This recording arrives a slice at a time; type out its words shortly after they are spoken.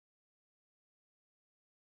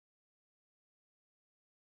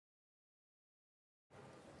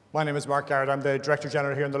My name is Mark Garrett. I'm the Director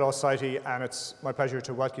General here in the Law Society, and it's my pleasure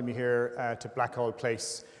to welcome you here to Blackhall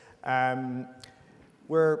Place.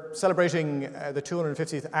 We're celebrating the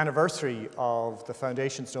 250th anniversary of the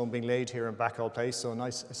foundation stone being laid here in Blackhall Place, so a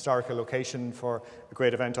nice historical location for a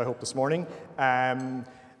great event, I hope, this morning.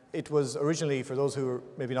 It was originally, for those who are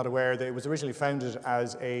maybe not aware, that it was originally founded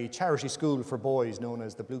as a charity school for boys known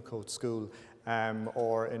as the Bluecoat School,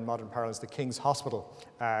 or in modern parlance, the King's Hospital,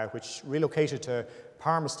 which relocated to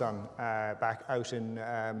Palmerston back out in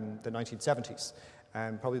the 1970s.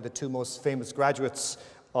 Probably the two most famous graduates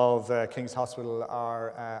of King's Hospital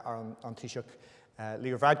are on Taoiseach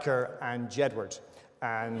Leo Varadkar and Jedward.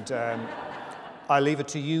 And I'll leave it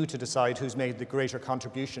to you to decide who's made the greater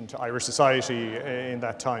contribution to Irish society in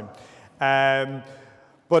that time.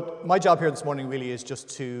 But my job here this morning really is just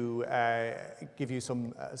to give you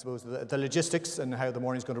some, I suppose, the logistics and how the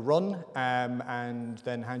morning's going to run, and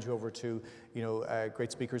then hand you over to,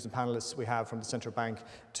 great speakers and panelists we have from the Central Bank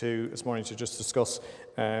this morning to just discuss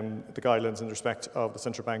the guidelines in respect of the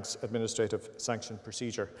Central Bank's administrative sanction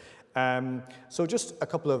procedure. So just a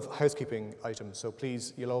couple of housekeeping items. So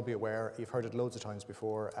please, you'll all be aware, you've heard it loads of times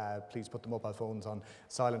before, please put the mobile phones on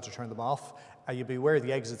silent or turn them off. You'll be aware of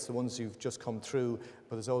the exits, the ones you've just come through,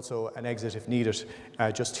 but there's also an exit if needed,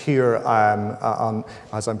 just here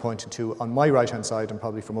as I'm pointing to, on my right-hand side, and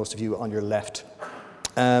probably for most of you on your left.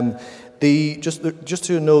 Just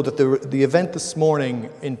to know that the event this morning,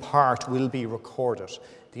 in part, will be recorded.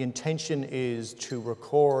 The intention is to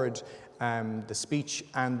record the speech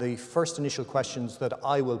and the first initial questions that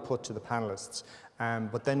I will put to the panelists.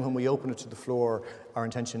 But then when we open it to the floor, our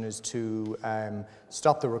intention is to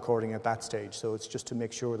stop the recording at that stage. So it's just to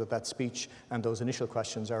make sure that that speech and those initial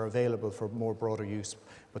questions are available for more broader use.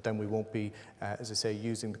 But then we won't be, as I say,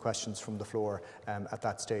 using the questions from the floor at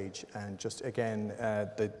that stage. And just again,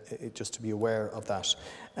 just to be aware of that.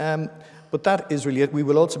 But that is really it. We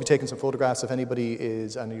will also be taking some photographs if anybody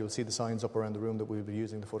is, and you'll see the signs up around the room that we'll be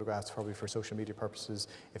using the photographs probably for social media purposes.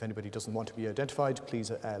 If anybody doesn't want to be identified,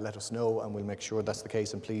 please let us know and we'll make sure that's the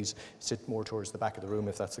case, and please sit more towards the back of the room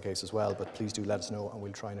if that's the case as well. But please do let us know and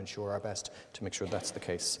we'll try and ensure our best to make sure that's the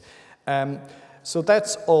case. So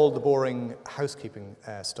that's all the boring housekeeping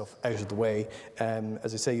stuff out of the way.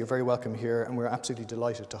 As I say, you're very welcome here, and we're absolutely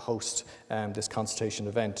delighted to host this consultation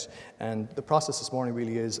event. And the process this morning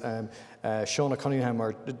really is Sean Cunningham,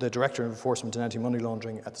 the Director of Enforcement and Anti-Money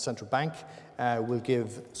Laundering at the Central Bank, will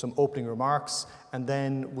give some opening remarks, and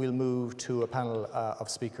then we'll move to a panel of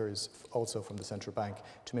speakers also from the Central Bank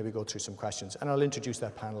to maybe go through some questions. And I'll introduce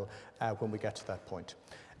that panel when we get to that point.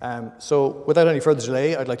 So without any further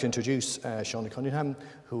delay, I'd like to introduce Sean Cunningham,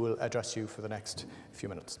 who will address you for the next few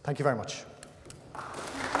minutes. Thank you very much.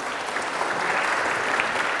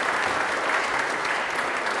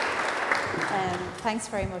 Thanks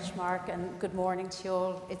very much, Mark, and good morning to you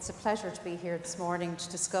all. It's a pleasure to be here this morning to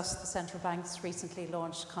discuss the Central Bank's recently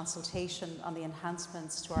launched consultation on the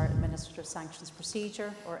enhancements to our administrative sanctions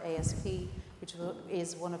procedure, or ASP, which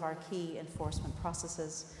is one of our key enforcement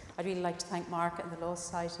processes. I'd really like to thank Mark and the Law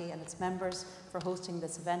Society and its members for hosting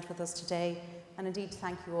this event with us today, and indeed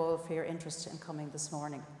thank you all for your interest in coming this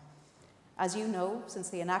morning. As you know, since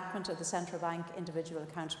the enactment of the Central Bank Individual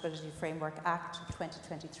Accountability Framework Act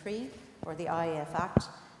 2023, or the IAF Act,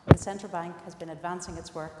 the Central Bank has been advancing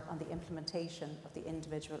its work on the implementation of the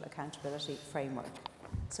Individual Accountability Framework.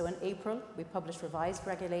 So in April, we published revised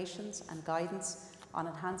regulations and guidance on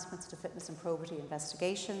enhancements to fitness and probity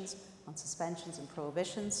investigations, on suspensions and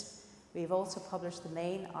prohibitions. We have also published the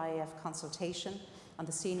main IAF consultation on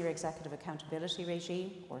the Senior Executive Accountability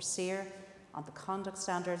Regime, or SEER, on the conduct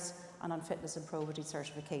standards, and on fitness and probity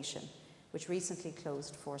certification, which recently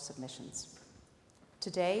closed for submissions.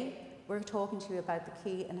 Today, we're talking to you about the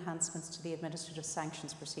key enhancements to the administrative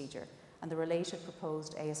sanctions procedure and the related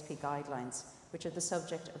proposed ASP guidelines, which are the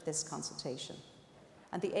subject of this consultation.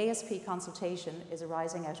 And the ASP consultation is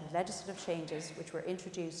arising out of legislative changes which were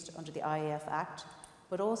introduced under the IAF Act,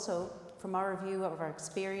 but also from our review of our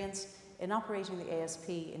experience in operating the ASP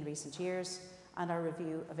in recent years and our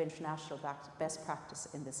review of international best practice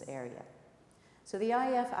in this area. So the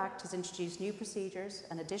IAF Act has introduced new procedures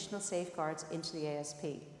and additional safeguards into the ASP.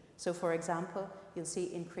 So for example, you'll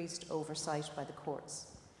see increased oversight by the courts.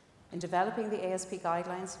 In developing the ASP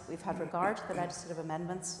guidelines, we've had regard to the legislative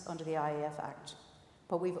amendments under the IAF Act,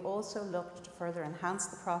 but we've also looked to further enhance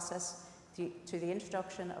the process to the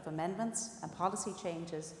introduction of amendments and policy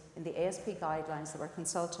changes in the ASP guidelines that we're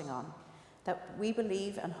consulting on, that we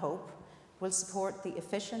believe and hope will support the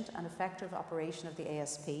efficient and effective operation of the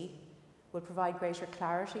ASP, will provide greater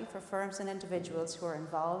clarity for firms and individuals who are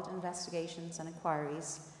involved in investigations and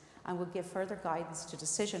inquiries, and will give further guidance to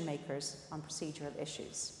decision makers on procedural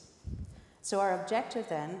issues. So our objective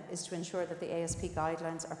then is to ensure that the ASP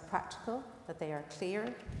guidelines are practical, that they are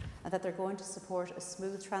clear, and that they're going to support a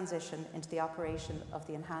smooth transition into the operation of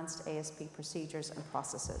the enhanced ASP procedures and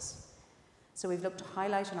processes. So we've looked to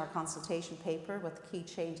highlight in our consultation paper what the key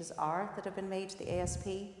changes are that have been made to the ASP,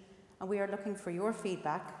 and we are looking for your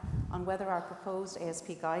feedback on whether our proposed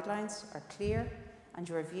ASP guidelines are clear and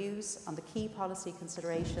your views on the key policy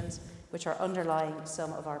considerations which are underlying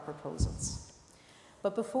some of our proposals.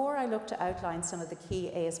 But before I look to outline some of the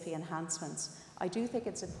key ASP enhancements, I do think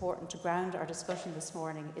it's important to ground our discussion this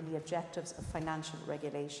morning in the objectives of financial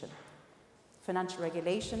regulation. Financial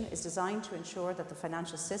regulation is designed to ensure that the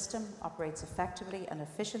financial system operates effectively and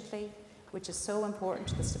efficiently, which is so important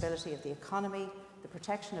to the stability of the economy, the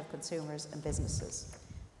protection of consumers and businesses.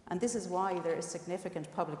 And this is why there is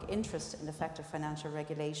significant public interest in effective financial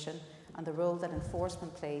regulation and the role that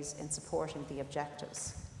enforcement plays in supporting the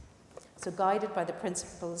objectives. So guided by the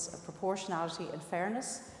principles of proportionality and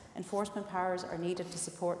fairness, enforcement powers are needed to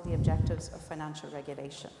support the objectives of financial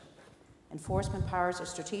regulation. Enforcement powers are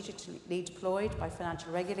strategically deployed by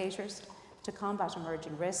financial regulators to combat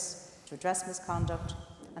emerging risks, to address misconduct,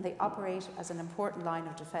 and they operate as an important line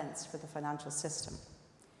of defence for the financial system.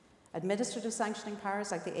 Administrative sanctioning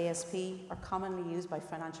powers like the ASP are commonly used by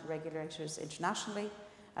financial regulators internationally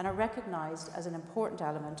and are recognised as an important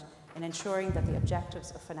element in ensuring that the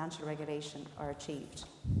objectives of financial regulation are achieved.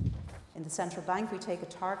 In the central bank, we take a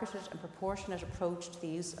targeted and proportionate approach to the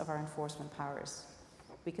use of our enforcement powers.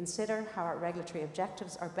 We consider how our regulatory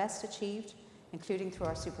objectives are best achieved, including through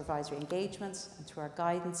our supervisory engagements and through our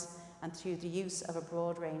guidance and through the use of a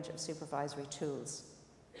broad range of supervisory tools.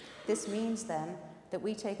 This means then that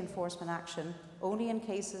we take enforcement action only in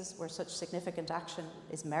cases where such significant action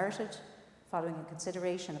is merited, following a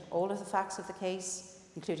consideration of all of the facts of the case,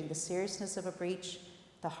 including the seriousness of a breach,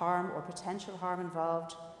 the harm or potential harm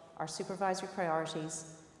involved, our supervisory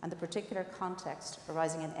priorities, and the particular context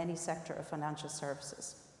arising in any sector of financial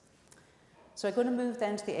services. So I'm going to move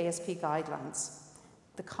then to the ASP guidelines.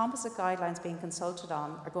 The composite guidelines being consulted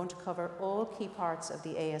on are going to cover all key parts of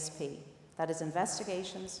the ASP, that is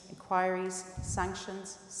investigations, inquiries,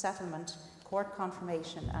 sanctions, settlement, court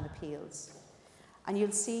confirmation and appeals. And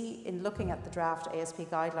you'll see in looking at the draft ASP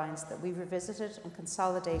guidelines that we've revisited and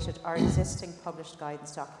consolidated our existing published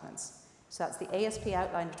guidance documents. So that's the ASP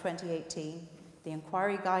outline of 2018, the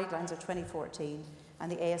inquiry guidelines of 2014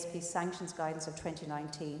 and the ASP sanctions guidance of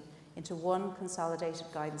 2019 into one consolidated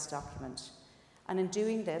guidance document. And in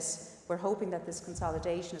doing this, we're hoping that this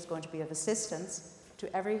consolidation is going to be of assistance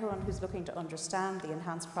to everyone who's looking to understand the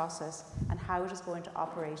enhanced process and how it is going to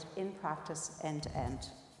operate in practice end to end.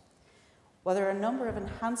 While there are a number of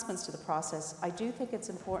enhancements to the process, I do think it's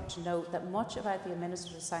important to note that much about the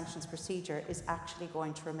administrative sanctions procedure is actually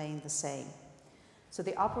going to remain the same. So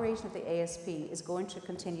the operation of the ASP is going to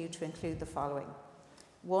continue to include the following.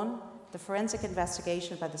 1, the forensic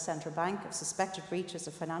investigation by the central bank of suspected breaches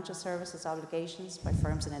of financial services obligations by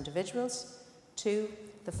firms and individuals. 2,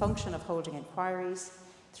 the function of holding inquiries.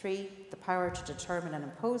 3, the power to determine and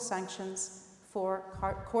impose sanctions.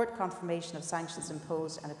 4, court confirmation of sanctions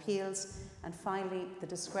imposed and appeals. And finally, the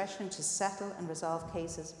discretion to settle and resolve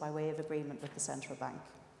cases by way of agreement with the central bank.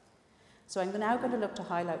 So I'm now going to look to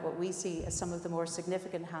highlight what we see as some of the more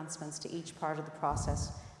significant enhancements to each part of the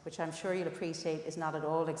process, which I'm sure you'll appreciate is not at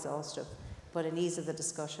all exhaustive, but an ease of the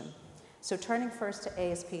discussion. So turning first to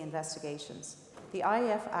ASP investigations. The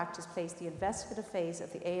IEF Act has placed the investigative phase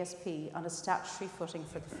of the ASP on a statutory footing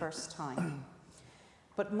for the first time.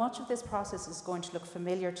 But much of this process is going to look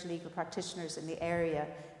familiar to legal practitioners in the area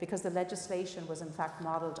because the legislation was in fact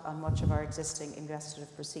modelled on much of our existing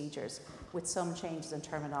investigative procedures, with some changes in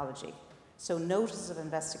terminology. So notices of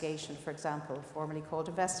investigation, for example, formerly called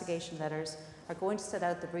investigation letters, are going to set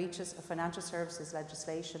out the breaches of financial services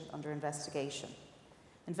legislation under investigation.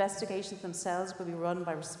 Investigations themselves will be run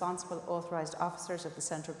by responsible authorised officers of the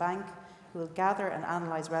central bank who will gather and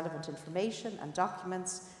analyse relevant information and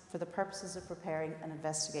documents for the purposes of preparing an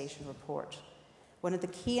investigation report. One of the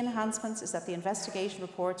key enhancements is that the investigation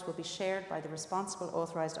reports will be shared by the responsible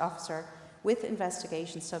authorised officer with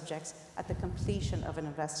investigation subjects at the completion of an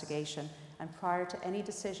investigation and prior to any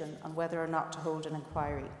decision on whether or not to hold an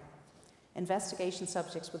inquiry. Investigation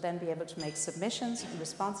subjects will then be able to make submissions in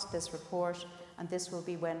response to this report, and this will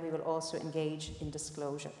be when we will also engage in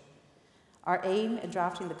disclosure. Our aim in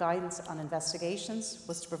drafting the guidance on investigations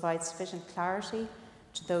was to provide sufficient clarity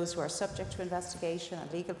to those who are subject to investigation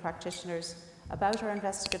and legal practitioners about our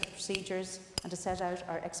investigative procedures and to set out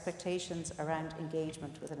our expectations around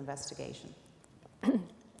engagement with an investigation.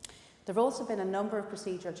 There have also been a number of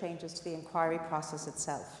procedural changes to the inquiry process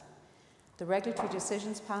itself. The Regulatory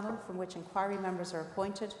Decisions Panel, from which inquiry members are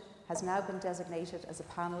appointed, has now been designated as a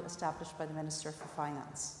panel established by the Minister for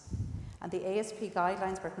Finance. And the ASP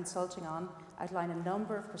guidelines we're consulting on outline a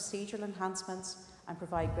number of procedural enhancements and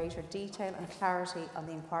provide greater detail and clarity on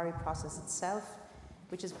the inquiry process itself,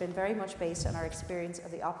 which has been very much based on our experience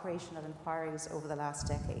of the operation of inquiries over the last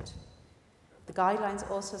decade. The guidelines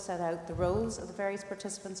also set out the roles of the various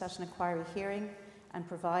participants at an inquiry hearing and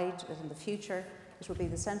provide that in the future it will be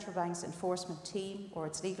the Central Bank's enforcement team or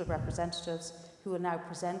its legal representatives who will now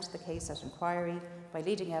present the case at inquiry by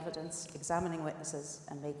leading evidence, examining witnesses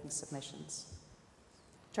and making submissions.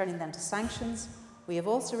 Turning then to sanctions, we have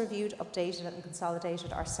also reviewed, updated and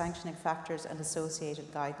consolidated our sanctioning factors and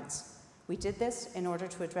associated guidance. We did this in order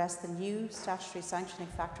to address the new statutory sanctioning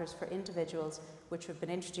factors for individuals which have been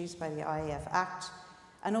introduced by the IAF Act,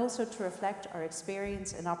 and also to reflect our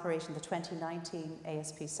experience in operating the 2019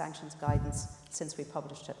 ASP sanctions guidance since we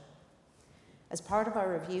published it. As part of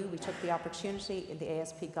our review, we took the opportunity in the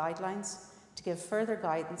ASP guidelines to give further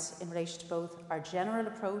guidance in relation to both our general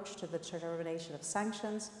approach to the determination of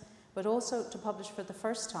sanctions, but also to publish for the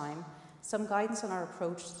first time some guidance on our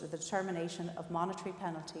approach to the determination of monetary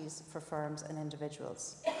penalties for firms and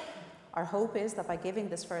individuals. Our hope is that by giving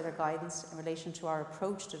this further guidance in relation to our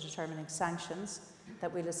approach to determining sanctions,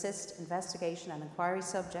 that we'll assist investigation and inquiry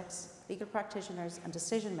subjects, legal practitioners and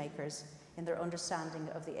decision makers in their understanding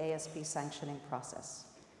of the ASP sanctioning process.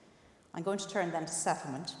 I'm going to turn then to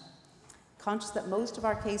settlement. Conscious that most of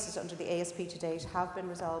our cases under the ASP to date have been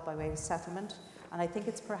resolved by way of settlement, and I think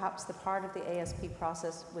it's perhaps the part of the ASP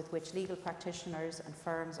process with which legal practitioners and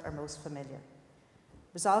firms are most familiar.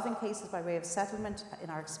 Resolving cases by way of settlement, in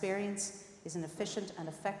our experience, is an efficient and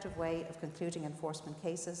effective way of concluding enforcement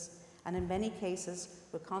cases, and in many cases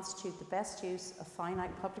will constitute the best use of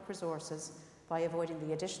finite public resources by avoiding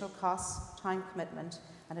the additional costs, time commitment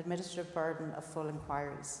and administrative burden of full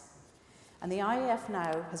inquiries. And the IAF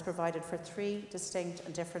now has provided for 3 distinct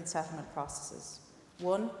and different settlement processes.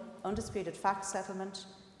 1, undisputed fact settlement,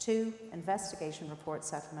 2, investigation report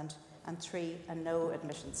settlement, and 3, a no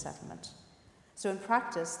admission settlement. So in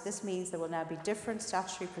practice, this means there will now be different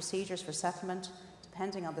statutory procedures for settlement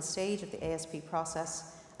depending on the stage of the ASP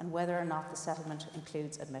process and whether or not the settlement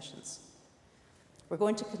includes admissions. We're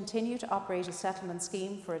going to continue to operate a settlement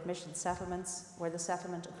scheme for admission settlements where the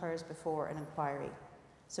settlement occurs before an inquiry.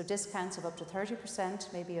 So discounts of up to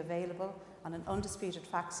 30% may be available on an undisputed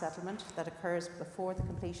fact settlement that occurs before the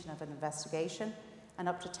completion of an investigation, and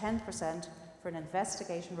up to 10% for an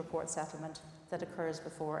investigation report settlement that occurs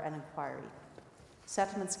before an inquiry.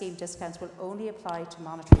 Settlement scheme discounts will only apply to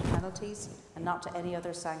monetary penalties and not to any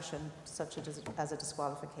other sanction, such as a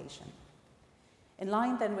disqualification. In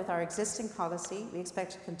line then with our existing policy, we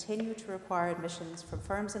expect to continue to require admissions from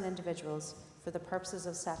firms and individuals for the purposes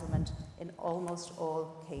of settlement in almost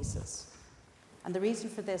all cases. And the reason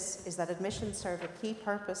for this is that admissions serve a key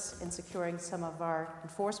purpose in securing some of our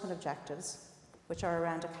enforcement objectives, which are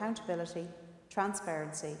around accountability,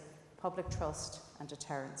 transparency, public trust and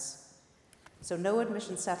deterrence. So no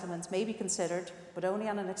admission settlements may be considered, but only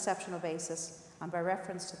on an exceptional basis and by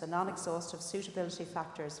reference to the non-exhaustive suitability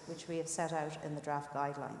factors which we have set out in the draft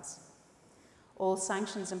guidelines. All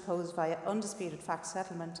sanctions imposed via undisputed fact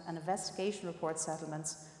settlement and investigation report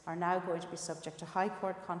settlements are now going to be subject to High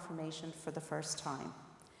Court confirmation for the first time.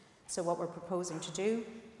 So what we're proposing to do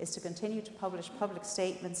is to continue to publish public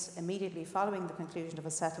statements immediately following the conclusion of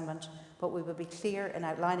a settlement, but we will be clear in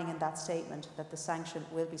outlining in that statement that the sanction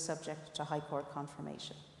will be subject to High Court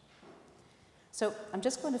confirmation. So I'm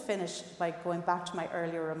just going to finish by going back to my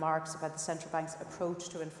earlier remarks about the Central Bank's approach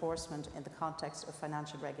to enforcement in the context of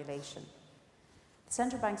financial regulation. The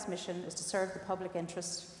Central Bank's mission is to serve the public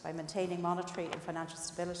interest by maintaining monetary and financial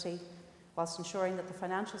stability, whilst ensuring that the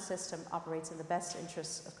financial system operates in the best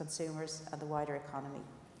interests of consumers and the wider economy.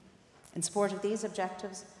 In support of these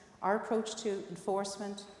objectives, our approach to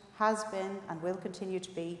enforcement has been and will continue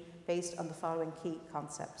to be based on the following key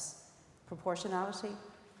concepts: proportionality,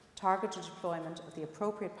 targeted deployment of the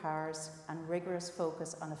appropriate powers, and rigorous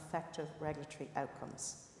focus on effective regulatory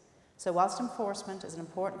outcomes. So whilst enforcement is an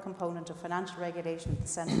important component of financial regulation at the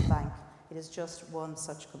Central Bank, it is just one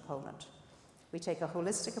such component. We take a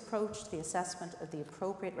holistic approach to the assessment of the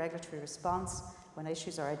appropriate regulatory response when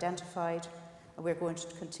issues are identified, and we're going to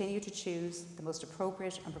continue to choose the most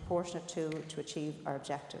appropriate and proportionate tool to achieve our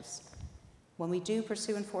objectives. When we do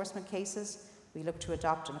pursue enforcement cases, we look to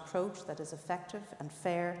adopt an approach that is effective and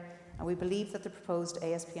fair, and we believe that the proposed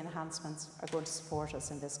ASP enhancements are going to support us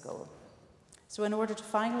in this goal. So in order to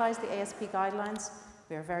finalise the ASP guidelines,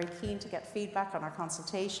 We are very keen to get feedback on our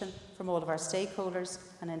consultation from all of our stakeholders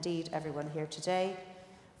and indeed everyone here today.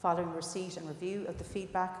 Following receipt and review of the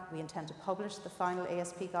feedback, we intend to publish the final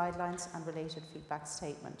ASP guidelines and related feedback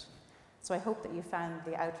statement. So I hope that you found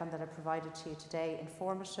the outline that I provided to you today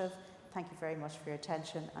informative. Thank you very much for your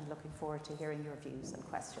attention and looking forward to hearing your views and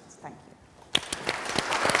questions. Thank you.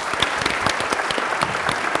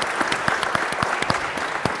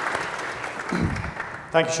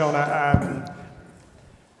 Thank you, Shona.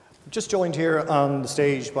 Just joined here on the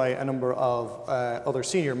stage by a number of other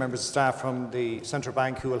senior members of staff from the Central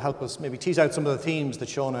Bank who will help us maybe tease out some of the themes that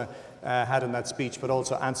Shona had in that speech, but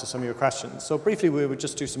also answer some of your questions. So briefly, we would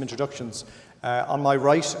just do some introductions. On my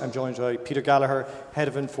right, I'm joined by Peter Gallagher, Head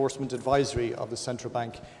of Enforcement Advisory of the Central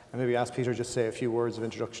Bank. And maybe ask Peter just to say a few words of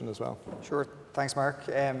introduction as well. Sure, thanks Mark.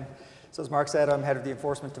 So as Mark said, I'm Head of the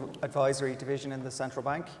Enforcement Advisory Division in the Central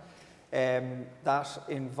Bank. That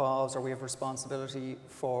involves, or we have responsibility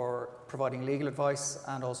for providing legal advice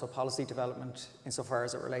and also policy development insofar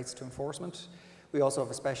as it relates to enforcement. We also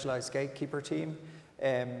have a specialised gatekeeper team,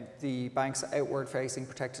 the bank's outward-facing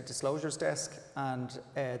protected disclosures desk and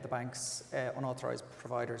the bank's unauthorised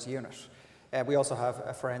providers unit. We also have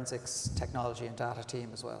a forensics, technology and data team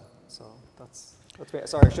as well. So that's me.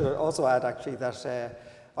 Sorry, I should also add actually that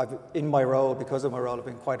in my role, because of my role, I've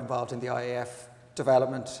been quite involved in the IAF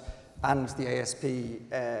development and the ASP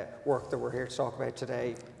work that we're here to talk about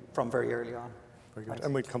today from very early on. Very good.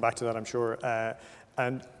 And we'll come back to that, I'm sure.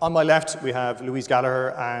 And on my left, we have Louise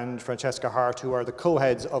Gallagher and Francesca Hart, who are the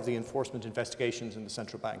co-heads of the enforcement investigations in the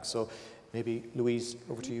Central Bank. So maybe, Louise,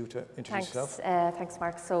 over to you to introduce yourself. Thanks,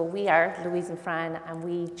 Mark. So we are Louise and Fran, and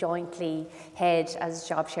we jointly head, as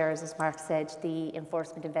job sharers, as Mark said, the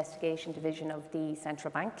Enforcement Investigation Division of the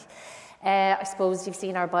Central Bank. I suppose you've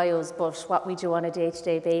seen our bios, but what we do on a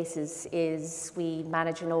day-to-day basis is we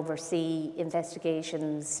manage and oversee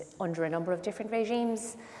investigations under a number of different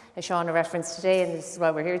regimes. As Shauna referenced today, and this is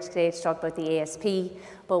why we're here today to talk about the ASP,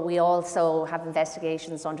 but we also have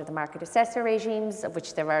investigations under the market assessor regimes, of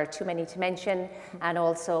which there are too many to mention, and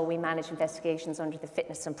also we manage investigations under the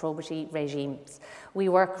fitness and probity regimes. We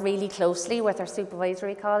work really closely with our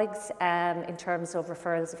supervisory colleagues in terms of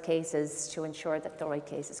referrals of cases to ensure that the right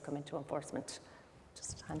cases come into enforcement.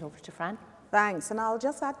 Just hand over to Fran. Thanks, and I'll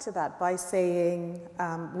just add to that by saying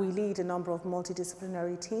we lead a number of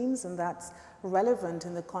multidisciplinary teams, and that's relevant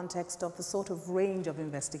in the context of the sort of range of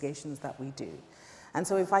investigations that we do. And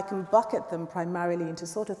so if I can bucket them primarily into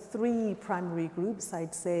sort of three primary groups,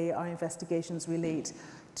 I'd say our investigations relate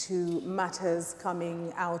to matters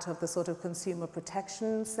coming out of the sort of consumer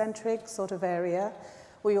protection-centric sort of area.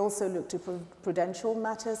 We also look to prudential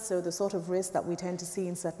matters, so the sort of risk that we tend to see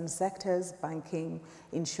in certain sectors, banking,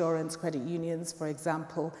 insurance, credit unions, for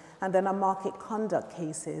example, and then our market conduct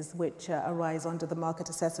cases, which arise under the market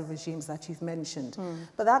assessor regimes that you've mentioned.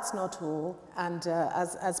 But that's not all, and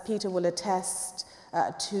as Peter will attest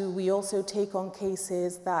to, we also take on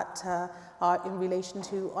cases that are in relation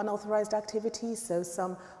to unauthorized activities, so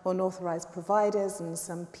some unauthorized providers and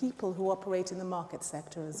some people who operate in the market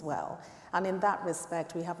sector as well. And in that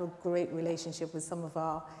respect, we have a great relationship with some of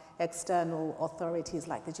our external authorities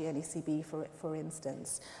like the GNECB, for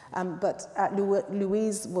instance. But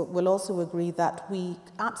Louise will also agree that we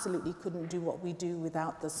absolutely couldn't do what we do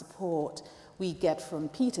without the support we get from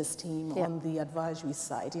Peter's team on the advisory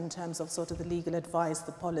side in terms of sort of the legal advice,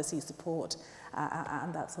 the policy support,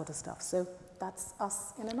 and that sort of stuff. So that's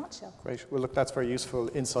us in a nutshell. Great. Well, look, that's very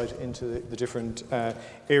useful insight into the different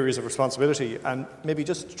areas of responsibility. And maybe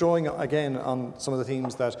just drawing again on some of the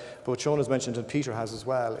themes that both Sean has mentioned and Peter has as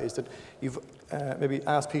well, is that you've maybe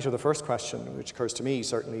asked Peter the first question, which occurs to me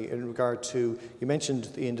certainly, in regard to, you mentioned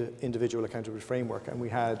the individual accountability framework, and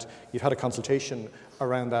you've had a consultation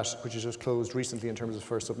around that, which is just closed recently in terms of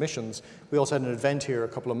first submissions. We also had an event here a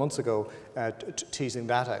couple of months ago teasing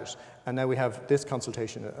that out. And now we have this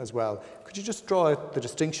consultation as well. Could you just draw out the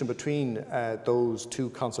distinction between those two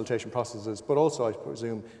consultation processes, but also, I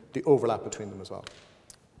presume, the overlap between them as well?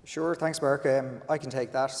 Sure, thanks Mark. I can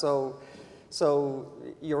take that. So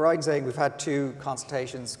you're right in saying we've had two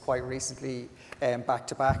consultations quite recently back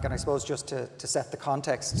to back, and I suppose just to set the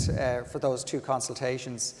context for those two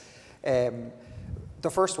consultations, the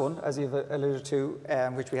first one, as you've alluded to,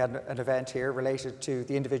 which we had an event here, related to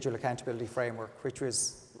the individual accountability framework, which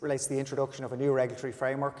relates to the introduction of a new regulatory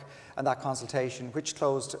framework, and that consultation, which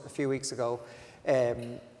closed a few weeks ago,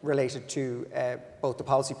 related to both the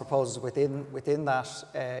policy proposals within that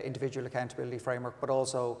individual accountability framework, but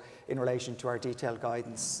also in relation to our detailed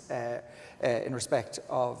guidance in respect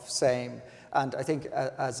of same. And I think,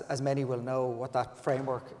 as many will know, what that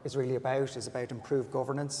framework is really about is about improved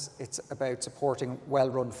governance. It's about supporting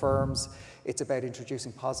well-run firms. It's about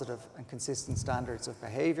introducing positive and consistent standards of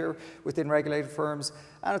behaviour within regulated firms.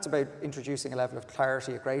 And it's about introducing a level of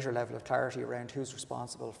clarity, a greater level of clarity around who's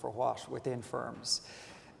responsible for what within firms.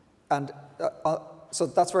 And so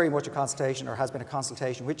that's very much a consultation, or has been a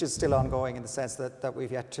consultation, which is still ongoing in the sense that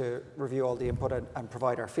we've yet to review all the input and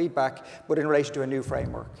provide our feedback, but in relation to a new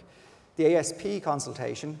framework. The ASP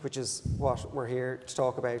consultation, which is what we're here to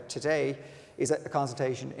talk about today, is a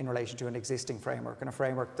consultation in relation to an existing framework, and a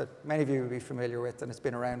framework that many of you will be familiar with, and it's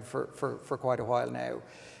been around for quite a while now.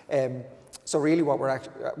 So really what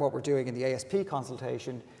we're doing in the ASP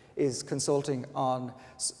consultation is consulting on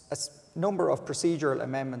a number of procedural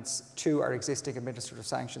amendments to our existing administrative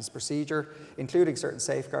sanctions procedure, including certain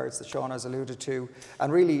safeguards that Sean has alluded to.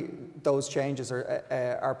 And really, those changes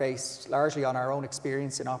are based largely on our own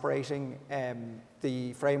experience in operating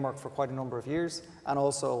the framework for quite a number of years, and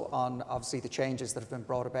also on, obviously, the changes that have been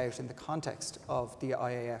brought about in the context of the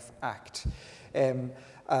IAF Act.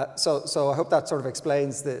 So I hope that sort of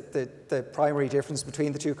explains the primary difference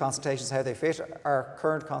between the two consultations, how they fit. Our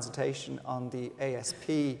current consultation on the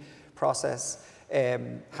ASP process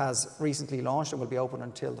has recently launched and will be open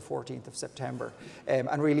until the 14th of September.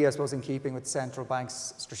 And really, I suppose, in keeping with the central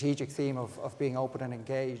bank's strategic theme of being open and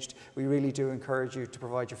engaged, we really do encourage you to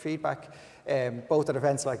provide your feedback, both at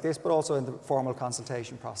events like this, but also in the formal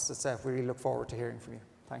consultation process itself. We really look forward to hearing from you.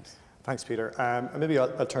 Thanks. Thanks, Peter. And maybe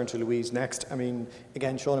I'll turn to Louise next. I mean,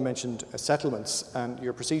 again, Shauna mentioned settlements, and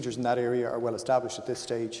your procedures in that area are well established at this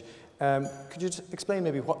stage. Could you explain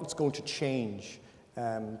maybe what's going to change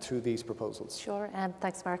through these proposals? Sure,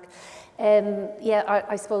 thanks, Mark.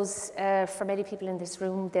 I suppose for many people in this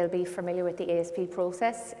room, they'll be familiar with the ASP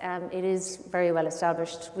process. It is very well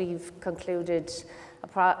established. We've concluded,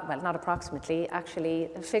 well, not approximately, actually,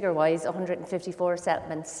 figure-wise, 154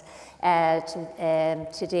 settlements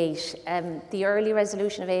to date. The early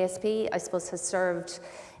resolution of ASP, I suppose, has served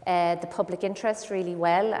the public interest really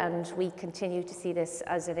well, and we continue to see this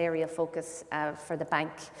as an area of focus for the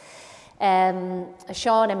bank.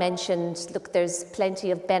 Shauna mentioned, look, there's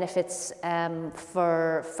plenty of benefits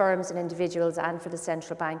for firms and individuals and for the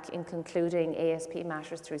central bank in concluding ASP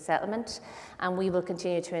matters through settlement, and we will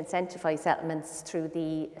continue to incentivise settlements through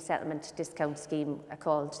the settlement discount scheme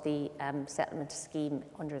called the settlement scheme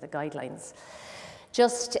under the guidelines.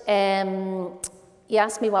 Just, you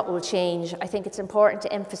asked me what will change. I think it's important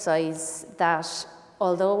to emphasise that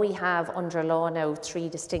although we have under law now 3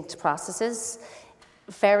 distinct processes,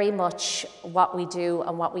 very much what we do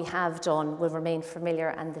and what we have done will remain familiar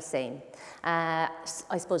and the same. I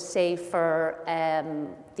suppose, save for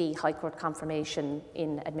the High Court confirmation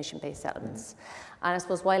in admission-based settlements. And I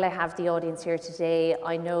suppose while I have the audience here today,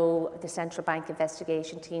 I know the central bank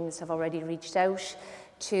investigation teams have already reached out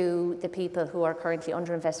to the people who are currently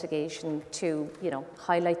under investigation to,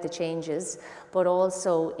 highlight the changes, but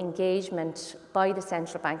also engagement by the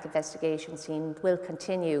central bank investigation team will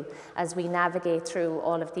continue as we navigate through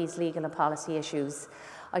all of these legal and policy issues.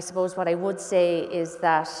 I suppose what I would say is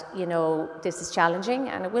that, this is challenging,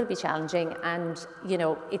 and it will be challenging, and,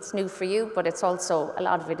 it's new for you, but it's also, a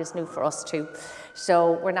lot of it is new for us too.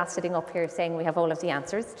 So we're not sitting up here saying we have all of the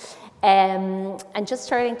answers. And just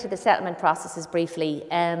turning to the settlement processes briefly,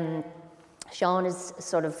 Sean has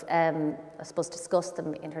sort of, I suppose, discussed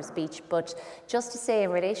them in her speech, but just to say in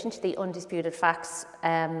relation to the undisputed facts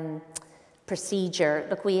procedure,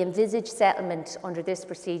 look, we envisage settlement under this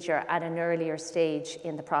procedure at an earlier stage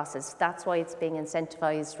in the process. That's why it's being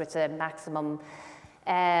incentivised with a maximum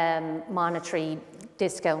monetary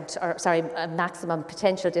discount, a maximum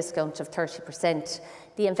potential discount of 30%.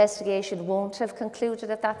 The investigation won't have concluded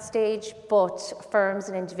at that stage, but firms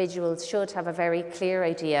and individuals should have a very clear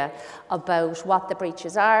idea about what the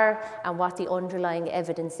breaches are and what the underlying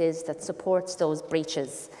evidence is that supports those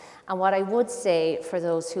breaches. And what I would say for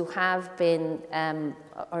those who have been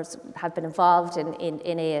involved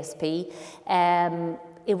in ASP,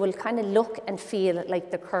 it will kind of look and feel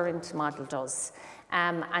like the current model does.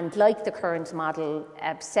 And like the current model,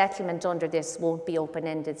 settlement under this won't be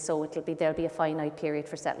open-ended, so there'll be a finite period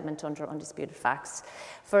for settlement under undisputed facts.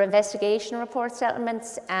 For investigation report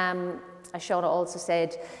settlements, as Shauna also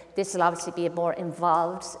said, this will obviously be a more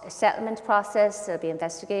involved settlement process. There'll be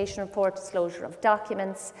investigation report, disclosure of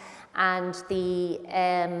documents, and the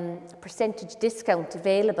percentage discount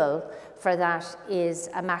available for that is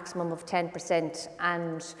a maximum of 10%,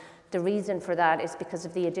 and the reason for that is because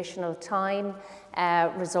of the additional time,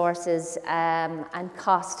 resources and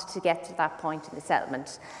cost to get to that point in the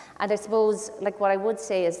settlement. And I suppose, like, what I would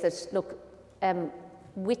say is that, look,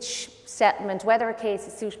 which settlement, whether a case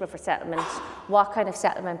is suitable for settlement, what kind of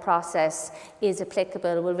settlement process is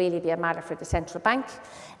applicable will really be a matter for the central bank.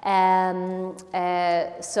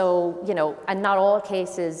 So, you know, and not all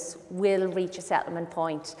cases will reach a settlement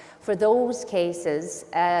point. For those cases,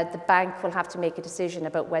 the bank will have to make a decision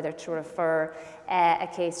about whether to refer a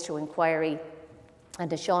case to inquiry.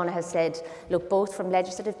 And as Shauna has said, look, both from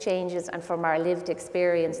legislative changes and from our lived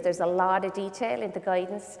experience, there's a lot of detail in the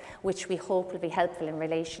guidance which we hope will be helpful in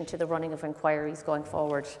relation to the running of inquiries going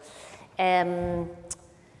forward. On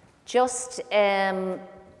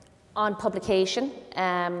publication,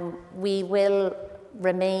 we will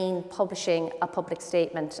remain publishing a public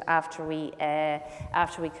statement after we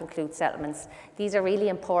conclude settlements. These are really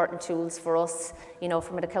important tools for us, you know,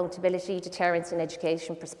 from an accountability, deterrence and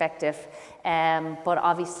education perspective, but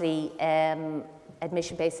obviously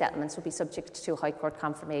admission-based settlements will be subject to High Court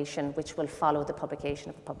confirmation, which will follow the publication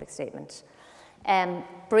of a public statement.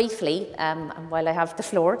 Briefly, and while I have the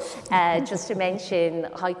floor, just to mention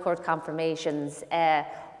High Court confirmations,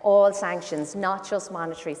 all sanctions, not just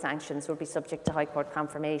monetary sanctions, will be subject to High Court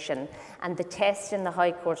confirmation. And the test in the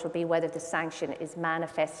High Court will be whether the sanction is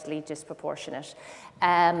manifestly disproportionate.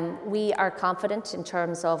 We are confident in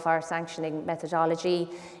terms of our sanctioning methodology,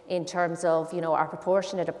 in terms of, you know, our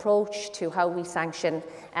proportionate approach to how we sanction,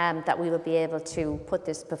 that we will be able to put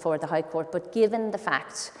this before the High Court. But given the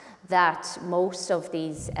fact that most of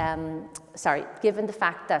these, given the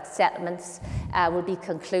fact that settlements will be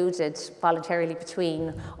concluded voluntarily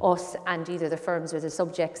between us and either the firms or the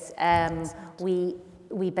subjects, we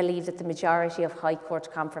believe that the majority of High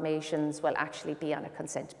Court confirmations will actually be on a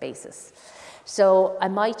consent basis. So I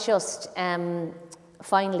might just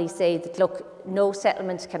finally say that, look, no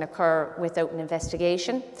settlement can occur without an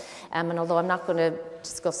investigation. And although I'm not going to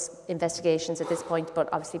discuss investigations at this point, but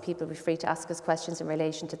obviously people will be free to ask us questions in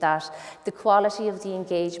relation to that, the quality of the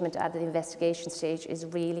engagement at the investigation stage is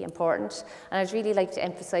really important. And I'd really like to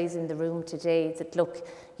emphasise in the room today that, look,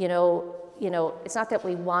 you know, it's not that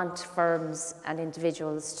we want firms and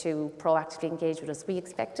individuals to proactively engage with us. We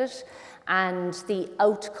expect it. And the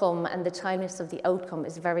outcome and the timeliness of the outcome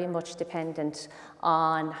is very much dependent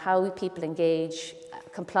on how people engage,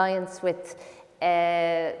 compliance with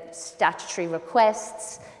statutory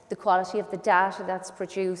requests, the quality of the data that's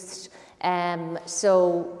produced.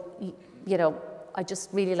 So, you know, I just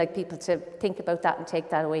really like people to think about that and take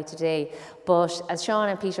that away today. But as Sean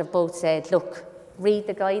and Peter both said, look, read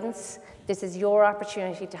the guidance. This is your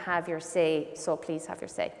opportunity to have your say, so please have your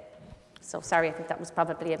say. So sorry, I think that was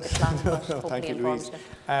probably a bit long, but hopefully thank you, Louise.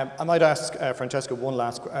 informative. I might ask Francesca one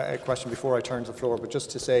last question before I turn to the floor, but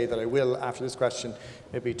just to say that I will, after this question,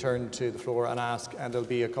 maybe turn to the floor and ask, and there'll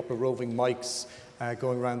be a couple of roving mics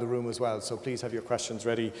going around the room as well, so please have your questions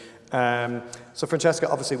ready. So Francesca,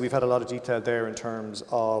 obviously we've had a lot of detail there in terms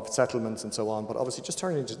of settlements and so on, but obviously just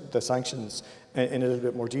turning to the sanctions in a little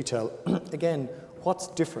bit more detail. Again, what's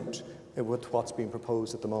different with what's being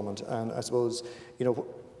proposed at the moment? And I suppose, you know,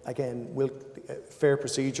 again, will fair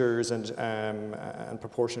procedures and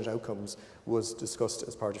proportionate outcomes was discussed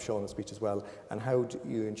as part of Shauna's speech as well. And how do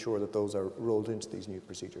you ensure that those are rolled into these new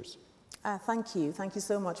procedures? Thank you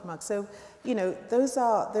so much, Mark. So, you know, those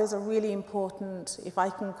are really important, if I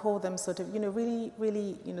can call them sort of, you know,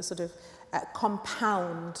 really, you know, sort of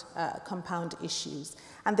compound issues.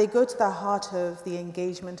 And they go to the heart of the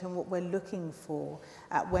engagement and what we're looking for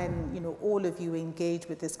when, you know, all of you engage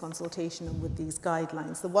with this consultation and with these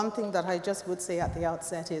guidelines. The one thing that I just would say at the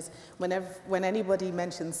outset is when anybody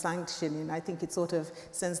mentions sanctioning, I think it sort of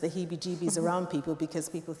sends the heebie-jeebies around people, because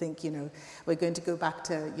people think, you know, we're going to go back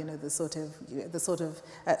to, you know, the sort of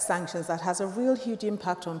sanctions that has a real huge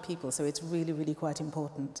impact on people. So it's really, really quite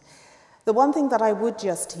important. The one thing that I would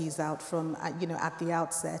just tease out from, you know, at the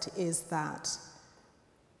outset is that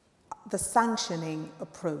the sanctioning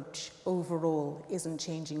approach overall isn't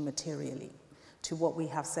changing materially to what we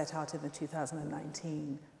have set out in the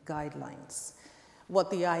 2019 guidelines. What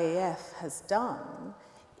the IAF has done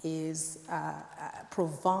is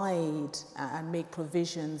provide and make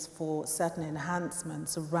provisions for certain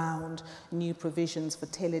enhancements around new provisions for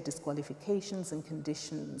tailored disqualifications and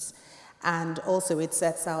conditions. And also it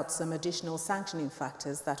sets out some additional sanctioning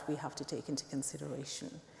factors that we have to take into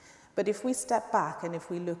consideration. But if we step back and if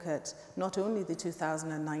we look at not only the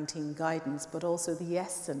 2019 guidance, but also the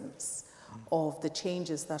essence of the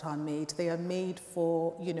changes that are made, they are made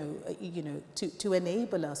for, to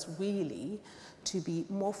enable us really to be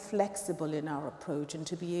more flexible in our approach and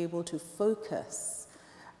to be able to focus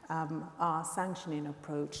our sanctioning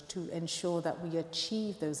approach to ensure that we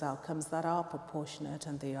achieve those outcomes that are proportionate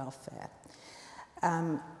and they are fair.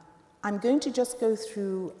 I'm going to just go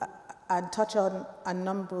through and touch on a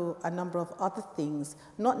number of other things,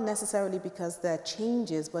 not necessarily because they're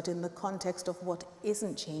changes, but in the context of what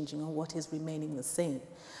isn't changing or what is remaining the same.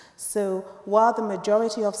 So while the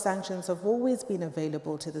majority of sanctions have always been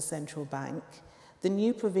available to the central bank, the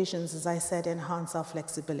new provisions, as I said, enhance our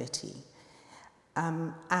flexibility.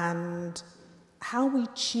 And how we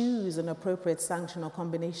choose an appropriate sanction or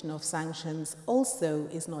combination of sanctions also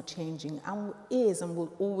is not changing and is and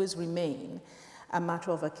will always remain a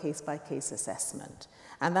matter of a case-by-case assessment.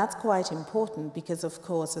 And that's quite important because, of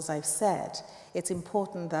course, as I've said, it's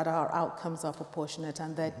important that our outcomes are proportionate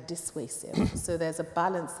and they're dissuasive. So there's a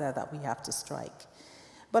balance there that we have to strike.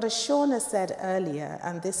 But as Sean has said earlier,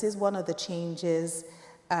 and this is one of the changes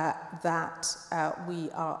that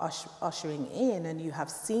we are ushering in, and you have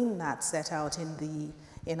seen that set out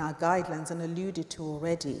in our guidelines and alluded to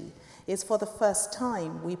already, is for the first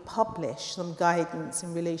time we publish some guidance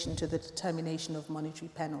in relation to the determination of monetary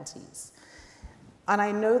penalties. And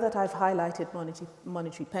I know that I've highlighted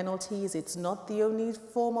monetary penalties. It's not the only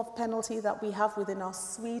form of penalty that we have within our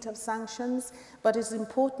suite of sanctions, but it's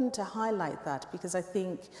important to highlight that because I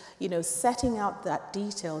think, setting out that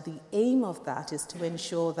detail, the aim of that is to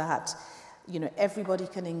ensure that, everybody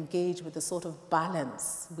can engage with the sort of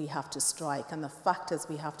balance we have to strike and the factors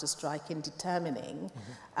we have to strike in determining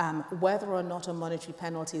whether or not a monetary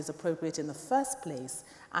penalty is appropriate in the first place,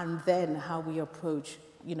 and then how we approach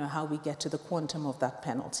how we get to the quantum of that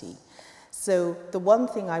penalty. So the one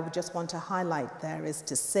thing I would just want to highlight there is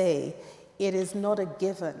to say it is not a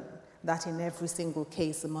given that in every single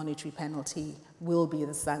case a monetary penalty will be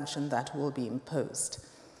the sanction that will be imposed.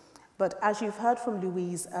 But as you've heard from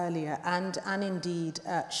Louise earlier and indeed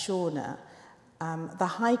Shauna, the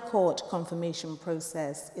High Court confirmation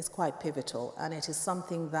process is quite pivotal, and it is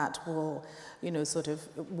something that will,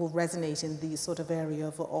 will resonate in the sort of area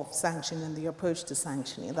of sanction and the approach to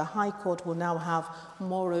sanctioning. The High Court will now have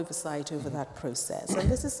more oversight over that process, and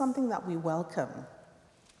this is something that we welcome.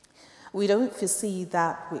 We don't foresee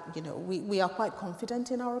that, we are quite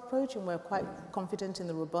confident in our approach and we're quite confident in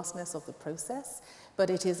the robustness of the process, but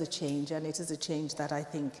it is a change, and it is a change that I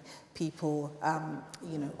think people,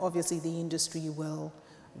 obviously the industry will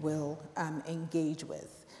engage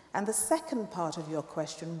with. And the second part of your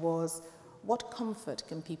question was, what comfort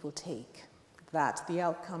can people take that the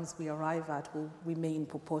outcomes we arrive at will remain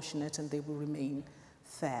proportionate and they will remain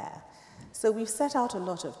fair? So we've set out a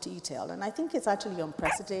lot of detail, and I think it's actually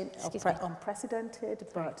unprecedented,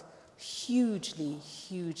 but hugely,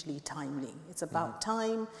 hugely timely. It's about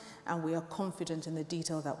time, and we are confident in the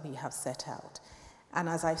detail that we have set out. And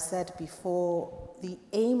as I've said before, the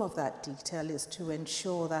aim of that detail is to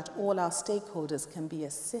ensure that all our stakeholders can be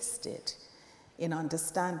assisted in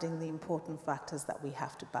understanding the important factors that we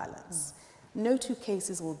have to balance. No two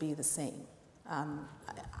cases will be the same.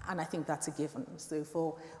 And I think that's a given. So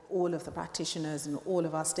for all of the practitioners and all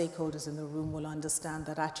of our stakeholders in the room will understand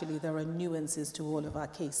that actually there are nuances to all of our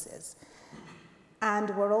cases. And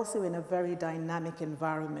we're also in a very dynamic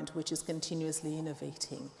environment which is continuously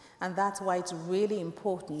innovating. And that's why it's really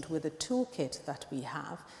important with the toolkit that we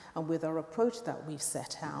have and with our approach that we've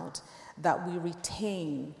set out that we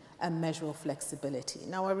retain a measure of flexibility.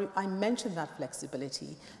 Now, I mentioned that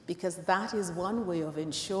flexibility because that is one way of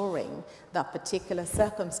ensuring that particular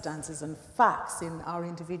circumstances and facts in our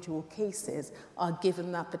individual cases are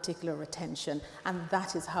given that particular attention, and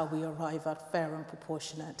that is how we arrive at fair and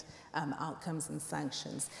proportionate outcomes and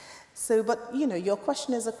sanctions. So, but, your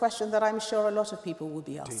question is a question that I'm sure a lot of people will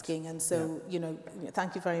be asking, and so,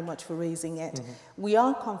 thank you very much for raising it. We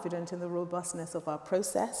are confident in the robustness of our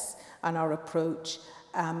process and our approach,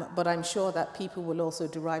 but I'm sure that people will also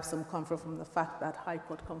derive some comfort from the fact that High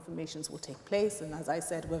Court confirmations will take place, and as I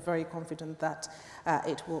said, we're very confident that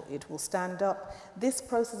it will stand up. This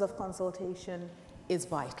process of consultation is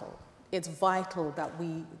vital. It's vital that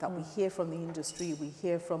we hear from the industry, we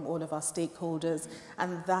hear from all of our stakeholders,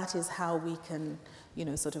 and that is how we can,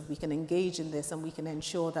 we can engage in this and we can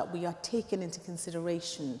ensure that we are taken into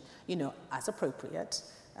consideration, as appropriate,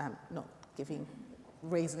 not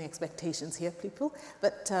raising expectations here, people,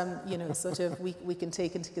 but, we can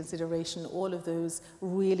take into consideration all of those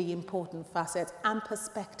really important facets and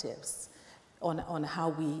perspectives on how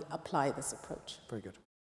we apply this approach. Very good.